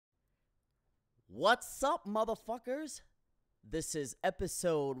What's up, motherfuckers? This is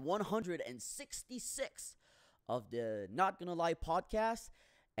episode 166 of the Not Gonna Lie podcast.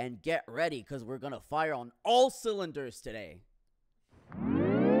 And get ready, because we're gonna fire on all cylinders today.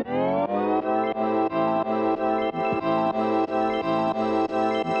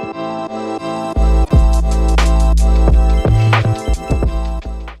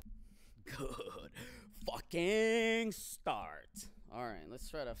 Good fucking start. Alright, let's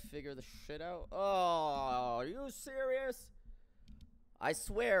try to figure the shit out. Oh, are you serious? I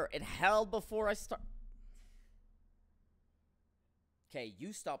swear, it held before I start. Okay,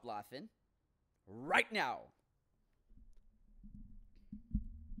 you stop laughing. Right now.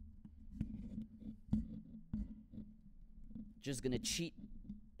 Just gonna cheat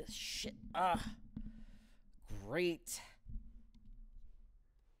this shit. Great.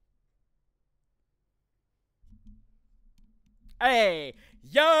 Hey,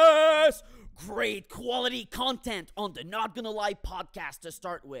 yes! Great quality content on the Not Gonna Lie podcast to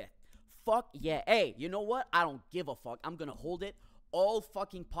start with. Fuck yeah. Hey, you know what? I don't give a fuck. I'm gonna hold it all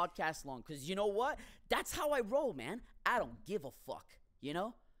fucking podcast long, because you know what? That's how I roll, man. I don't give a fuck, you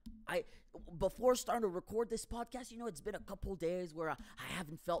know? Before starting to record this podcast, you know, it's been a couple days where I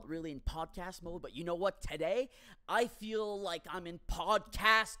haven't felt really in podcast mode, but you know what? Today, I feel like I'm in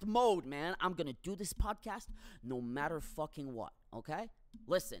podcast mode, man. I'm gonna do this podcast no matter fucking what, okay?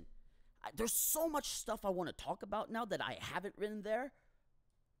 Listen, there's so much stuff I want to talk about now that I haven't written there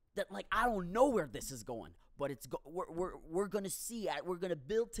that, like, I don't know where this is going, but we're gonna see it. We're gonna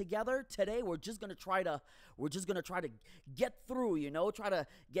build together today. We're just gonna try to get through, you know, try to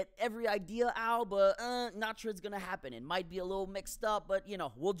get every idea out, but not sure it's gonna happen. It might be a little mixed up, but you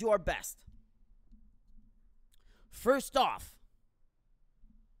know, we'll do our best. First off,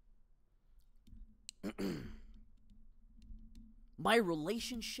 my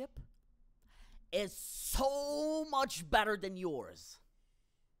relationship is so much better than yours.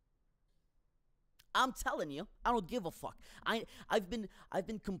 I'm telling you, I don't give a fuck. I've been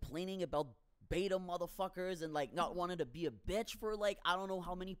complaining about beta motherfuckers and like not wanting to be a bitch for like I don't know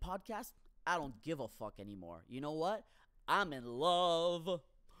how many podcasts. I don't give a fuck anymore. You know what? I'm in love.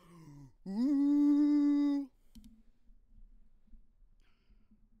 Ooh.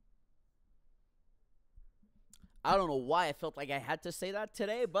 I don't know why I felt like I had to say that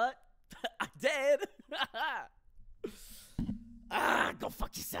today, but I did. Go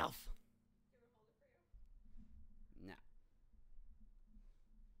fuck yourself.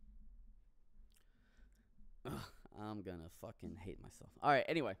 I'm gonna fucking hate myself. All right,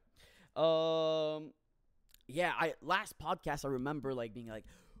 anyway. Yeah, last podcast I remember like being like,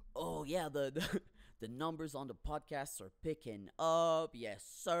 "Oh yeah, the numbers on the podcasts are picking up." Yes,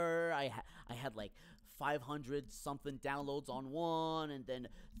 sir. I had like 500 something downloads on one and then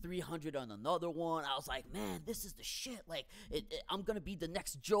 300 on another one. I was like, man, this is the shit. Like, I'm gonna be the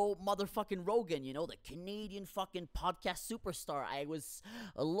next Joe motherfucking Rogan, you know, the Canadian fucking podcast superstar. I was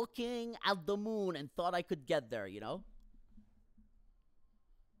looking at the moon and thought I could get there, you know?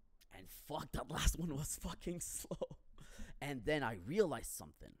 And fuck, that last one was fucking slow. And then I realized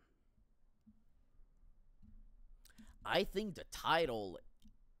something. I think the title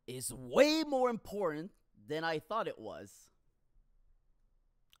is way more important than I thought it was.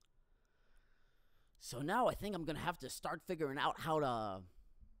 So now I think I'm gonna have to start figuring out how to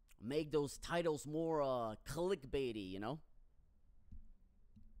make those titles more clickbaity, you know?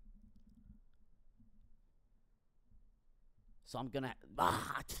 So I'm gonna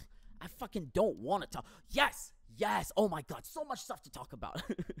I fucking don't want to talk. Yes, oh my god, so much stuff to talk about.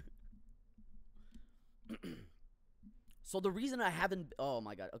 So the reason I haven't, oh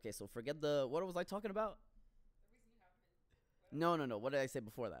my god, okay, so forget what was I talking about? No, what did I say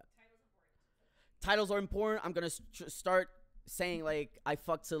before that? Titles are important. I'm going to start saying, like, I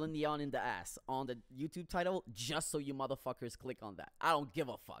fucked Celine Dion in the ass on the YouTube title just so you motherfuckers click on that. I don't give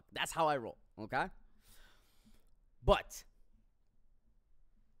a fuck. That's how I roll, okay? But,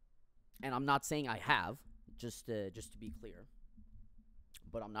 and I'm not saying I have, just to be clear,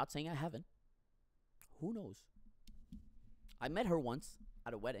 but I'm not saying I haven't. Who knows? I met her once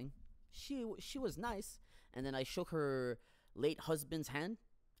at a wedding. She was nice, and then I shook her late husband's hand,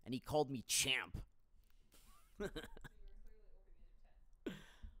 and he called me champ.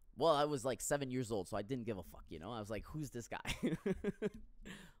 Well, I was like 7 years old, so I didn't give a fuck, you know? I was like, who's this guy?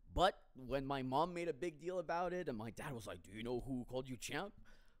 But when my mom made a big deal about it, and my dad was like, do you know who called you champ?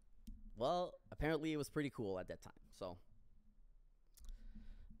 Well, apparently it was pretty cool at that time, so.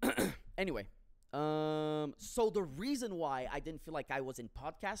 Anyway. So the reason why I didn't feel like I was in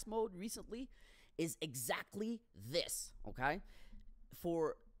podcast mode recently is exactly this, okay?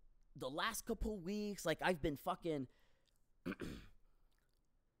 For the last couple weeks, like, I've been fucking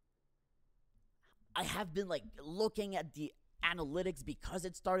I have been, like, looking at the analytics because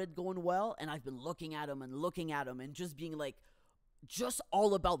it started going well, and I've been looking at them and just being like, just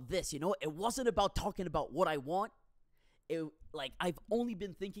all about this, you know? It wasn't about talking about what I want. It, like, I've only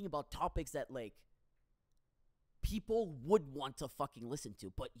been thinking about topics that, like, people would want to fucking listen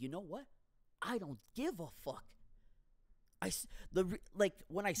to. But you know what? I don't give a fuck.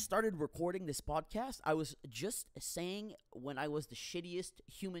 When I started recording this podcast, I was just saying when I was the shittiest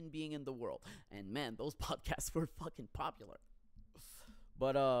human being in the world. And man, those podcasts were fucking popular.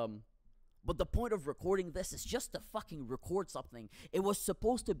 But the point of recording this is just to fucking record something. It was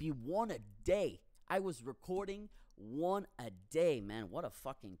supposed to be one a day. I was recording one a day, man. What a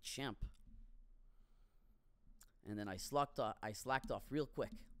fucking chimp. And then I slacked off real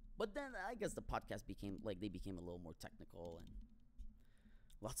quick. But then I guess the podcast became a little more technical, and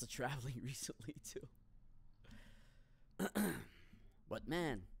lots of traveling recently too. But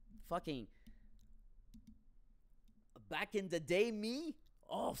man, fucking back in the day me,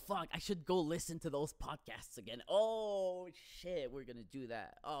 oh fuck, I should go listen to those podcasts again. Oh shit, we're gonna do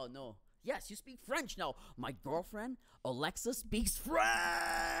that. Oh no. Yes, you speak French now. My girlfriend, Alexa, speaks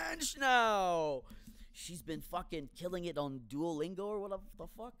French now. She's been fucking killing it on Duolingo or whatever the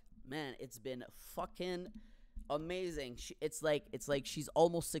fuck. Man, it's been fucking amazing. It's like she's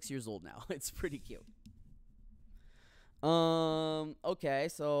almost 6 years old now. It's pretty cute. Okay,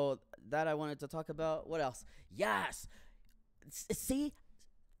 so that I wanted to talk about. What else? Yes. See,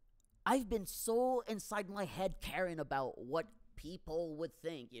 I've been so inside my head caring about what people would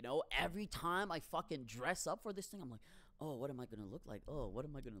think, you know? Every time I fucking dress up for this thing, I'm like, oh, what am I going to look like? Oh, what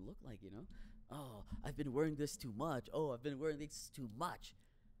am I going to look like, you know? Oh, I've been wearing this too much. Oh, I've been wearing this too much.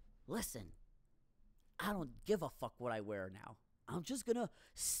 Listen, I don't give a fuck what I wear now. I'm just going to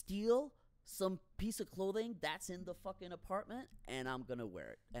steal some piece of clothing that's in the fucking apartment, and I'm going to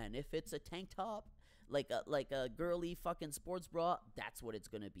wear it. And if it's a tank top, like a girly fucking sports bra, that's what it's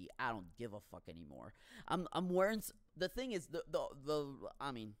going to be. I don't give a fuck anymore. I'm wearing, the thing is,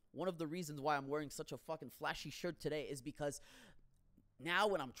 one of the reasons why I'm wearing such a fucking flashy shirt today is because now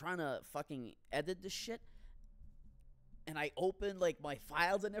when I'm trying to fucking edit this shit and I open like my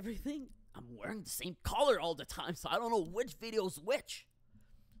files and everything, I'm wearing the same color all the time, so I don't know which video's which.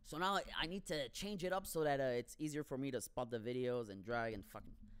 So now I need to change it up so that it's easier for me to spot the videos and drag and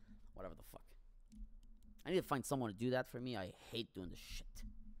fucking whatever the fuck. I need to find someone to do that for me. I hate doing this shit.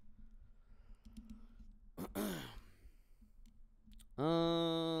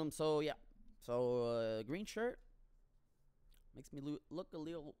 So yeah. So green shirt. Makes me look a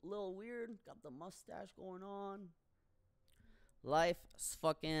little weird. Got the mustache going on. Life's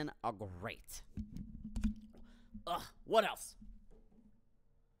fucking great. What else?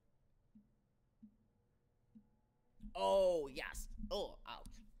 Oh, yes. Oh, ouch.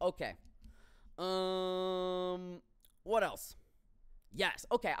 Okay. What else? Yes.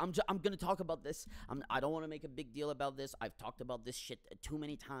 Okay, I'm going to talk about this. I don't want to make a big deal about this. I've talked about this shit too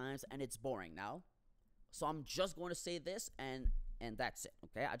many times, and it's boring now. So I'm just going to say this, and that's it,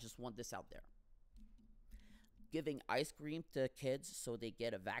 okay? I just want this out there. Giving ice cream to kids so they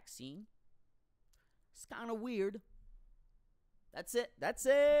get a vaccine. It's kind of weird. That's it. That's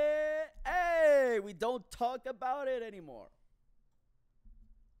it. Hey, we don't talk about it anymore.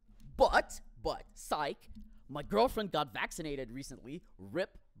 But, psych, my girlfriend got vaccinated recently.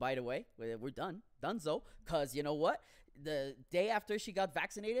 RIP, by the way. We're done. Donezo. Because you know what? The day after she got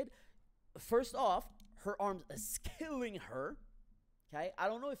vaccinated, first off, her arm is killing her. Okay? I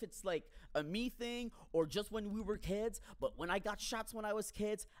don't know if it's like a me thing or just when we were kids, but when I got shots when I was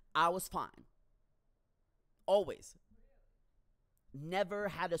kids, I was fine. Always. Never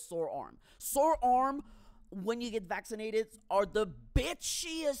had a sore arm. Sore arm when you get vaccinated are the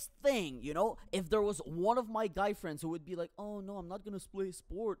bitchiest thing, you know? If there was one of my guy friends who would be like, oh no, I'm not going to play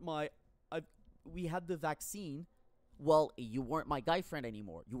sport. We had the vaccine. Well, you weren't my guy friend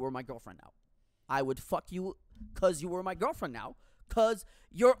anymore. You were my girlfriend now. I would fuck you because you were my girlfriend now. Because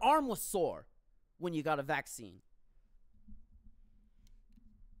your arm was sore when you got a vaccine.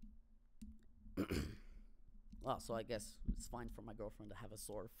 Well, so I guess it's fine for my girlfriend to have a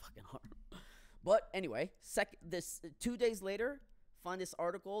sore fucking arm. But anyway, 2 days later, find this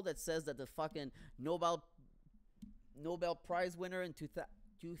article that says that the fucking Nobel Prize winner in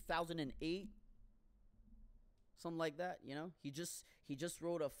 2008, something like that, you know? He just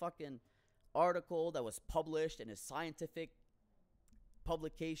wrote a fucking article that was published in a scientific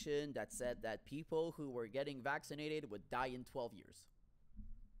publication that said that people who were getting vaccinated would die in 12 years.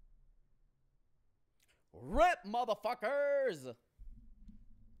 RIP, motherfuckers!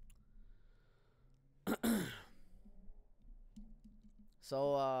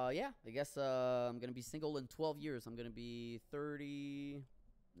 So, yeah, I guess I'm going to be single in 12 years. I'm going to be 30,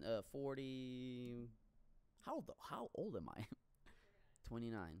 40. How old am I?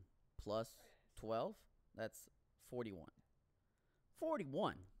 29 plus 12? That's 41.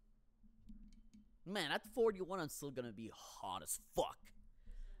 41. Man, at 41, I'm still going to be hot as fuck.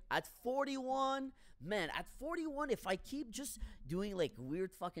 At 41, man, at 41, if I keep just doing like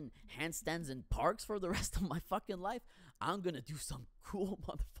weird fucking handstands in parks for the rest of my fucking life, I'm gonna do some cool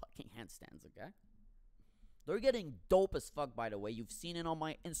motherfucking handstands, okay? They're getting dope as fuck, by the way. You've seen it on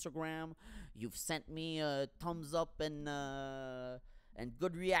my Instagram. You've sent me a thumbs up and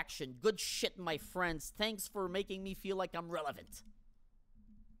good reaction. Good shit, my friends. Thanks for making me feel like I'm relevant.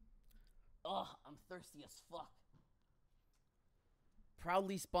 Ugh, I'm thirsty as fuck.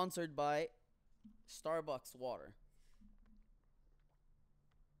 Proudly sponsored by Starbucks water.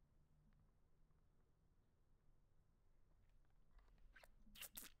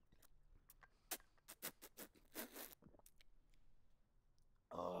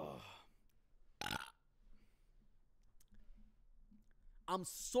 I'm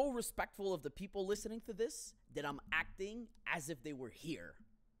so respectful of the people listening to this that I'm acting as if they were here.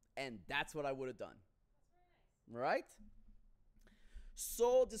 And that's what I would have done. Right?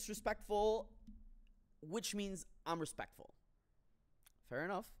 So disrespectful, which means I'm respectful. Fair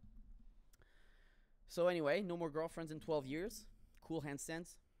enough. So anyway, no more girlfriends in 12 years. Cool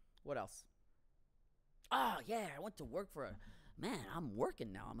handstands. What else? Ah, yeah, I went to work for a... Man, I'm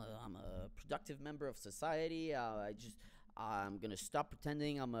working now. I'm a productive member of society. I'm going to stop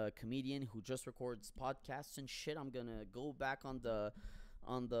pretending I'm a comedian who just records podcasts and shit. I'm going to go back on the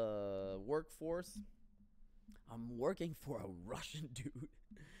workforce. I'm working for a Russian dude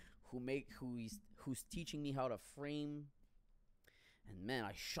who's teaching me how to frame. And man,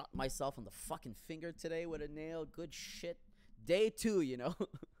 I shot myself on the fucking finger today with a nail. Good shit. Day 2, you know.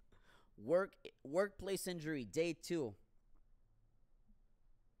 Workplace injury, day 2.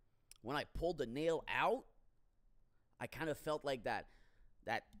 When I pulled the nail out, I kind of felt like that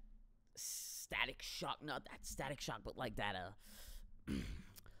static shock. Not that static shock, but like that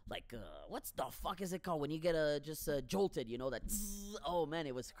what's the fuck is it called when you get jolted, you know, that oh man,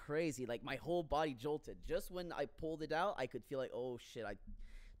 it was crazy. Like my whole body jolted. Just when I pulled it out, I could feel like, oh shit, I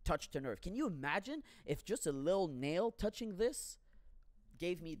touched a nerve. Can you imagine if just a little nail touching this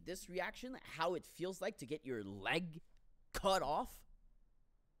gave me this reaction, how it feels like to get your leg cut off?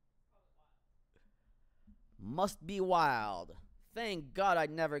 Must be wild. Thank God I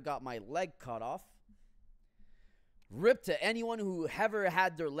never got my leg cut off. Rip to anyone who ever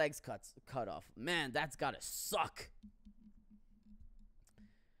had their legs cut off. Man, that's gotta suck.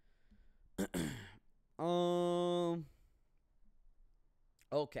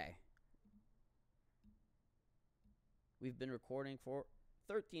 Okay. We've been recording for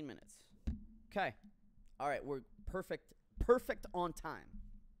 13 minutes. Okay. All right, we're perfect on time.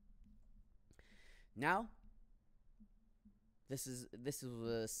 Now, we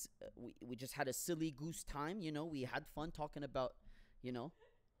just had a silly goose time, you know. We had fun talking about, you know,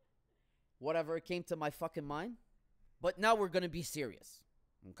 whatever came to my fucking mind. But now we're going to be serious.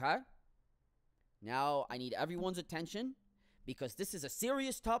 Okay? Now I need everyone's attention because this is a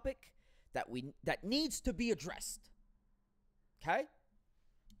serious topic that needs to be addressed. Okay?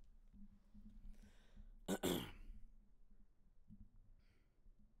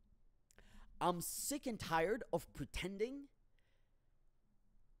 I'm sick and tired of pretending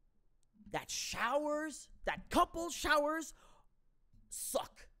that couple showers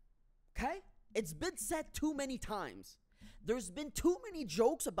suck. Okay? It's been said too many times. There's been too many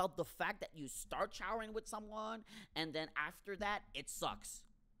jokes about the fact that you start showering with someone and then after that, it sucks.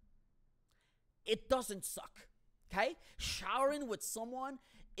 It doesn't suck. Okay? Showering with someone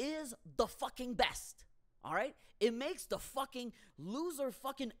is the fucking best. All right? It makes the fucking loser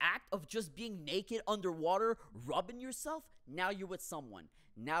fucking act of just being naked underwater, rubbing yourself. Now you're with someone.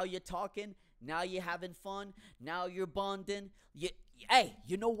 Now you're talking. Now you're having fun. Now you're bonding. Hey,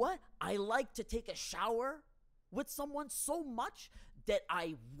 you know what? I like to take a shower with someone so much that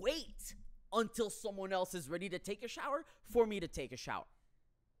I wait until someone else is ready to take a shower for me to take a shower.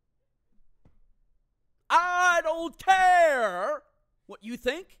 I don't care what you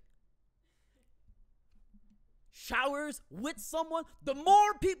think. Showers with someone, the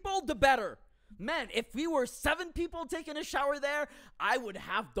more people, the better. Man, if we were 7 people taking a shower there, I would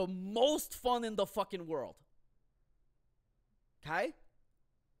have the most fun in the fucking world. Okay?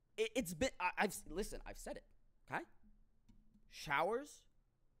 It's been, I've said it. Okay? Showers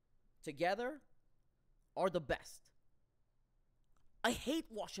together are the best. I hate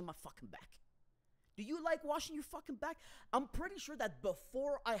washing my fucking back. Do you like washing your fucking back? I'm pretty sure that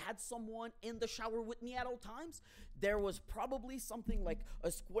before I had someone in the shower with me at all times, there was probably something like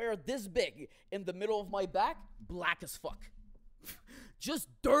a square this big in the middle of my back, black as fuck. Just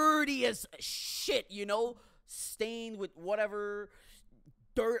dirty as shit, you know? Stained with whatever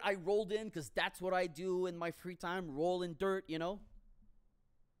dirt I rolled in, because that's what I do in my free time, roll in dirt, you know?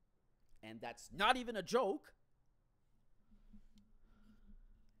 And that's not even a joke.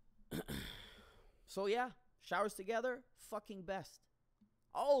 So yeah, showers together, fucking best.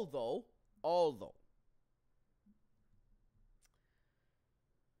 Although,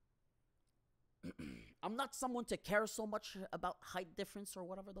 I'm not someone to care so much about height difference or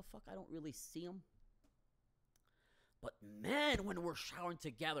whatever the fuck. I don't really see them. But man, when we're showering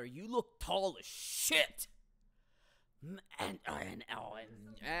together, you look tall as shit.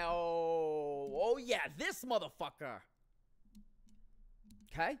 Oh yeah, this motherfucker.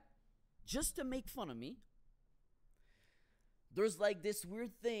 Okay? Just to make fun of me, there's like this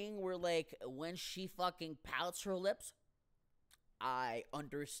weird thing where like when she fucking pouts her lips, I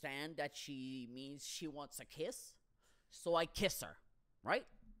understand that she means she wants a kiss, so I kiss her, right?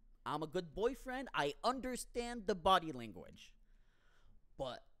 I'm a good boyfriend. I understand the body language.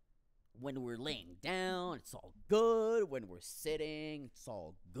 But when we're laying down, it's all good. When we're sitting, it's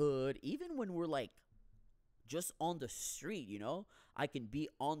all good. Even when we're like just on the street, you know, I can be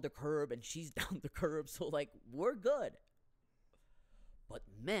on the curb and she's down the curb, so like we're good. But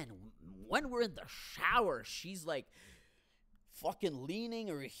man, when we're in the shower, she's like fucking leaning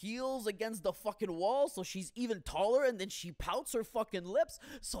her heels against the fucking wall, so she's even taller, and then she pouts her fucking lips,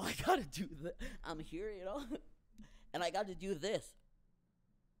 so I gotta do that. I'm here, you know, and I gotta do this.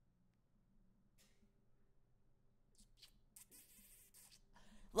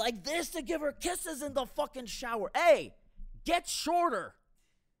 Like this to give her kisses in the fucking shower. Hey, get shorter.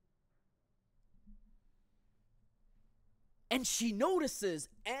 And she notices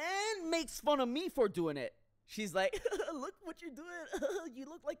and makes fun of me for doing it. She's like, look what you're doing. You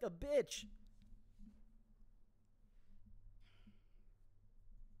look like a bitch.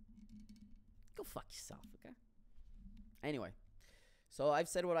 Go fuck yourself, okay? Anyway, so I've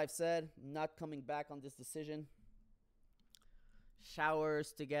said what I've said. Not coming back on this decision.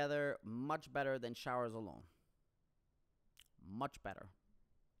 Showers together, much better than showers alone. Much better.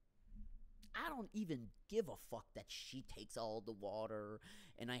 I don't even give a fuck that she takes all the water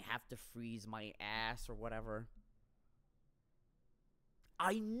and I have to freeze my ass or whatever.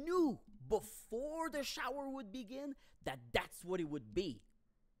 I knew before the shower would begin that that's what it would be.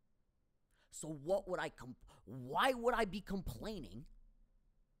 So why would I be complaining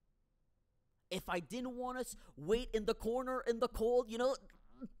if I didn't want us wait in the corner in the cold, you know,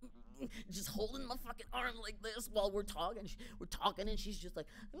 just holding my fucking arm like this while we're talking. We're talking and she's just like,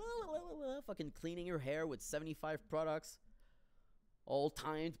 fucking cleaning her hair with 75 products, all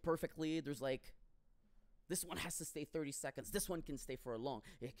timed perfectly. There's like, this one has to stay 30 seconds. This one can stay for a long.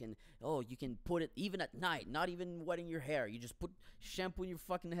 You can put it even at night, not even wetting your hair. You just put shampoo in your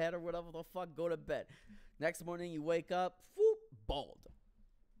fucking head or whatever the fuck, go to bed. Next morning you wake up, whoop, bald.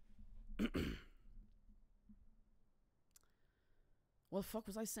 What the fuck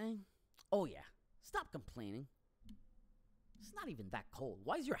was I saying? Oh yeah, stop complaining. It's not even that cold.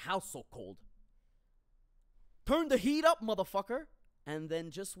 Why is your house so cold? Turn the heat up, motherfucker, and then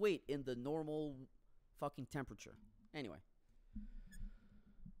just wait in the normal fucking temperature. Anyway.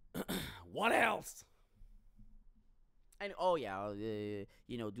 What else? And oh yeah,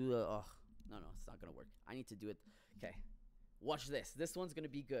 you know, do the no, it's not gonna work. I need to do it. Okay. Watch this. This one's gonna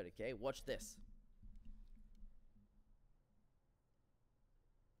be good, okay? Watch this.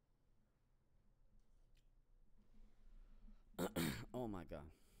 Oh my god.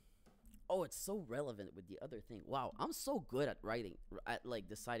 Oh, it's so relevant with the other thing. Wow, I'm so good at writing, at like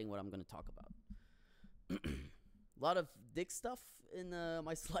deciding what I'm gonna talk about. A lot of dick stuff in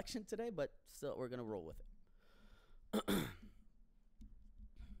my selection today, but still, we're gonna roll with it.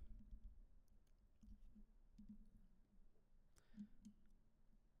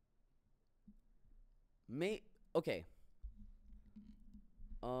 Okay.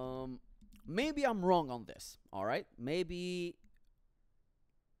 Maybe I'm wrong on this. All right. Maybe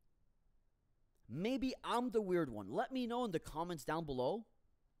I'm the weird one. Let me know in the comments down below,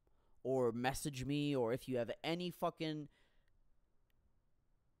 or message me, or if you have anything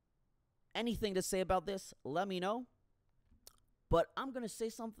to say about this, let me know. But I'm gonna say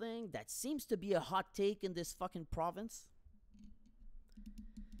something that seems to be a hot take in this fucking province.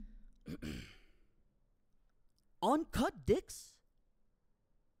 Uncut dicks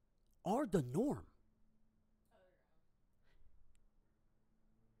are the norm.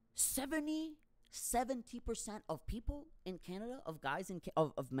 70 70% of people in Canada, of guys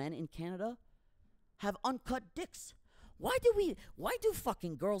of men in Canada, have uncut dicks. Why do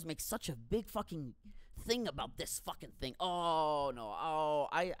fucking girls make such a big fucking thing about this fucking thing? Oh no,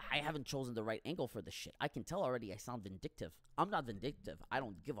 I haven't chosen the right angle for this shit. I can tell already I sound vindictive. I'm not vindictive. I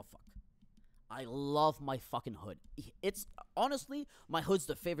don't give a fuck. I love my fucking hood. It's honestly, my hood's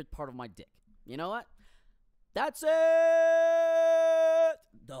the favorite part of my dick. You know what? That's it.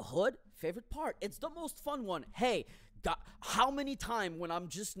 The hood, favorite part. It's the most fun one. Hey, God, how many times when I'm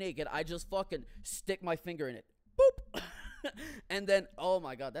just naked, I just fucking stick my finger in it. Boop. And then, oh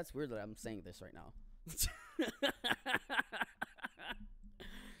my God, that's weird that I'm saying this right now.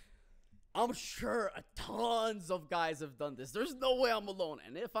 I'm sure tons of guys have done this. There's no way I'm alone.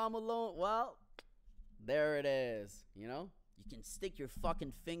 And if I'm alone, well, there it is. You know, you can stick your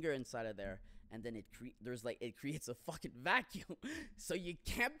fucking finger inside of there, and then it creates a fucking vacuum, so you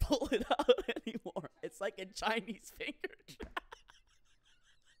can't pull it out anymore. It's like a Chinese finger trap.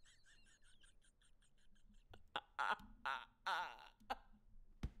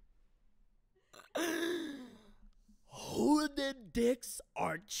 Hooded dicks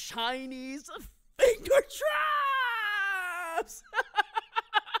are Chinese finger traps.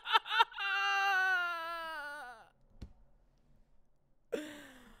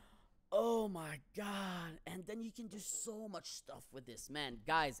 Oh my God. And then you can do so much stuff with this, man.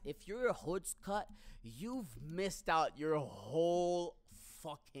 Guys, if your hood's cut, you've missed out your whole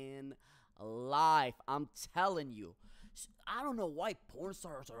fucking life. I'm telling you. I don't know why porn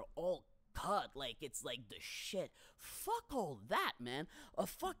stars are all cut like it's like the shit. Fuck all that, man. A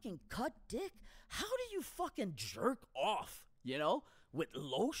fucking cut dick? How do you fucking jerk off? You know? With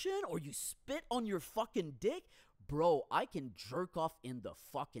lotion, or you spit on your fucking dick? Bro, I can jerk off in the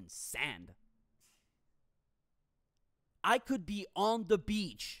fucking sand. I could be on the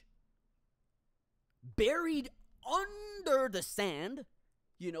beach, buried under the sand,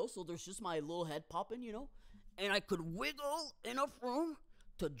 you know, so there's just my little head popping, you know, and I could wiggle enough room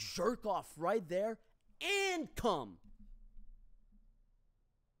to jerk off right there and come.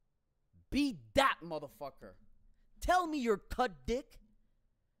 Be that motherfucker. Tell me you're cut dick.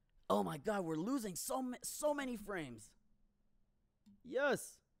 Oh my God, we're losing so many frames.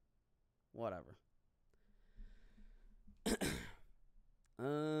 Yes. Whatever.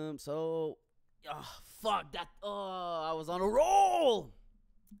 Fuck that. I was on a roll.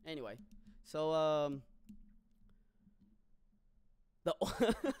 Anyway, so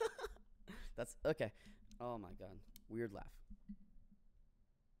that's okay. Oh my God, weird laugh.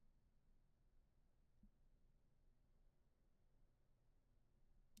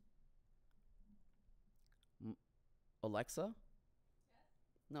 Alexa?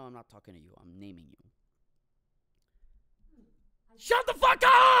 No, I'm not talking to you. I'm naming you. Shut the fuck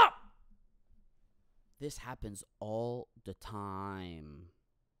up! This happens all the time.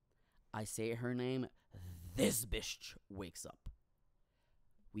 I say her name, this bitch wakes up.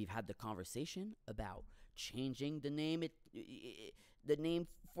 We've had the conversation about changing the name, the name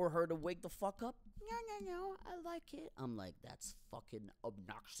for her to wake the fuck up. No, I like it. I'm like, that's fucking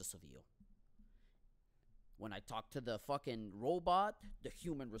obnoxious of you. When I talk to the fucking robot, the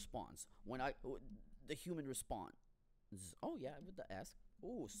human responds. The human responds. Oh yeah, with the S.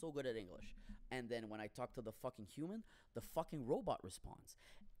 Oh, so good at English. And then when I talk to the fucking human, the fucking robot responds.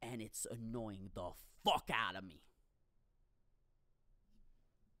 And it's annoying the fuck out of me.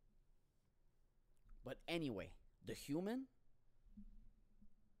 But anyway, the human.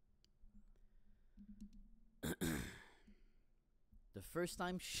 The first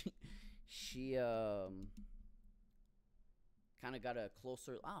time she kind of got a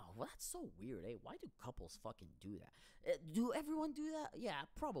closer. Oh, well, that's so weird, eh? Why do couples fucking do that? Do everyone do that? Yeah,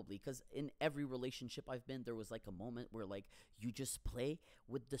 probably. Because in every relationship I've been, there was like a moment where like you just play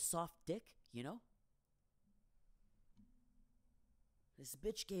with the soft dick, you know? This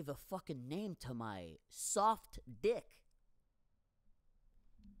bitch gave a fucking name to my soft dick.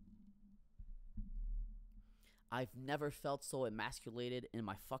 I've never felt so emasculated in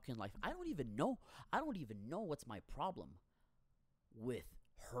my fucking life. I don't even know what's my problem with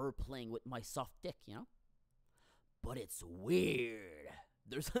her playing with my soft dick, you know? But it's weird.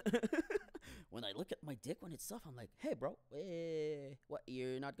 There's when I look at my dick when it's soft, I'm like, hey, bro, what,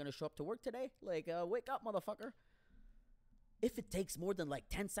 you're not going to show up to work today? Like, wake up, motherfucker. If it takes more than like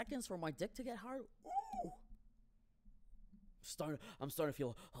 10 seconds for my dick to get hard, ooh. I'm starting to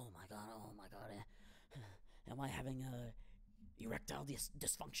feel, oh my God. Am I having erectile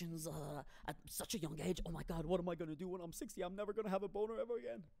dysfunctions at such a young age? Oh my God, what am I going to do when I'm 60? I'm never going to have a boner ever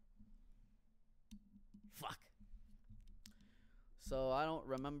again. Fuck. So I don't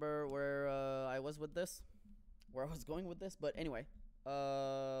remember where I was with this, where I was going with this. But anyway,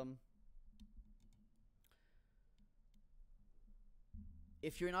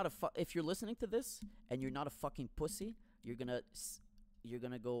 if you're not if you're listening to this and you're not a fucking pussy, you're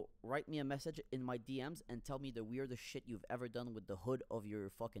gonna go write me a message in my DMs and tell me the weirdest shit you've ever done with the hood of your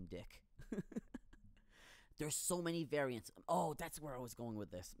fucking dick. There's so many variants. Oh, that's where I was going with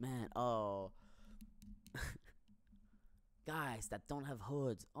this, man. Oh, guys that don't have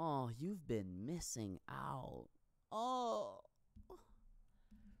hoods. Oh, you've been missing out. Oh,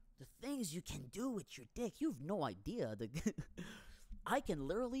 the things you can do with your dick. You've no idea. I can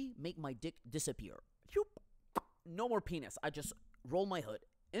literally make my dick disappear. No more penis. I just roll my hood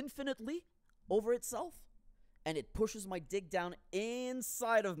infinitely over itself, and it pushes my dick down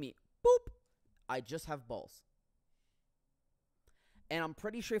inside of me. Boop. I just have balls. And I'm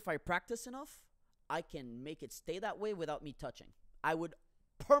pretty sure if I practice enough, I can make it stay that way without me touching. I would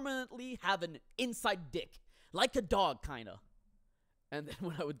permanently have an inside dick, like a dog, kind of. And then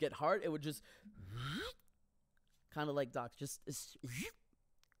when I would get hard, it would just kind of like dogs. Just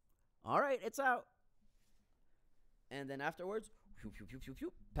all right, it's out. And then afterwards,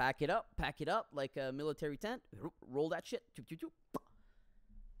 pack it up like a military tent. Roll that shit.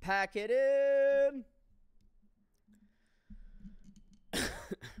 Pack it in.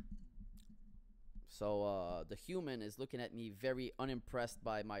 So the human is looking at me very unimpressed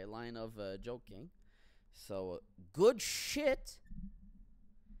by my line of joking. So good shit.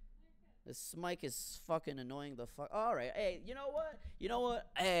 This mic is fucking annoying the fuck. All right, hey, you know what?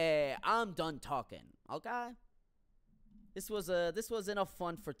 Hey, I'm done talking. Okay. This was enough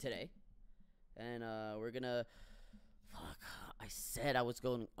fun for today, and we're gonna. Fuck. I said I was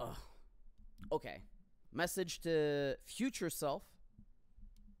going. Okay. Message to future self.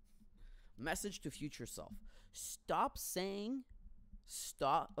 Message to future self. Stop saying.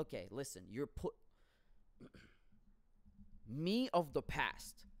 Stop. Okay, listen. You're me of the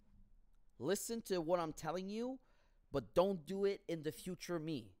past. Listen to what I'm telling you, but don't do it in the future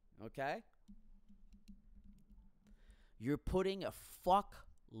me. Okay? You're putting a fuck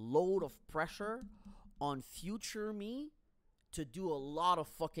load of pressure on future me to do a lot of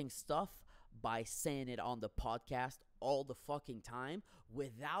fucking stuff by saying it on the podcast all the fucking time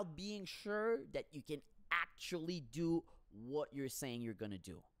without being sure that you can actually do what you're saying you're gonna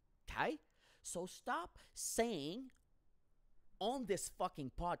do. Okay? So stop saying on this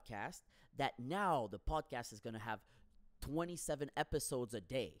fucking podcast that now the podcast is gonna have 27 episodes a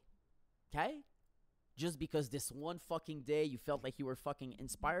day. Okay? Just because this one fucking day you felt like you were fucking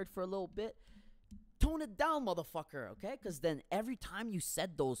inspired for a little bit. Tone it down, motherfucker, okay? Because then every time you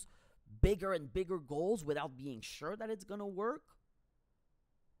set those bigger and bigger goals without being sure that it's gonna work,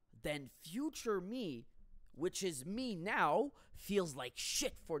 then future me, which is me now, feels like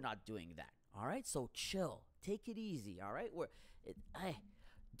shit for not doing that. All right? So chill. Take it easy, all right?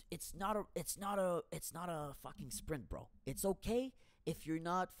 It's not a fucking sprint, bro. It's okay if you're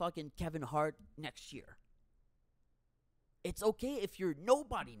not fucking Kevin Hart next year. It's okay if you're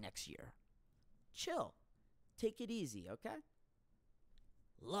nobody next year. Chill. Take it easy, okay?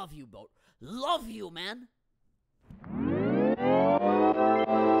 Love you, boat. Love you, man.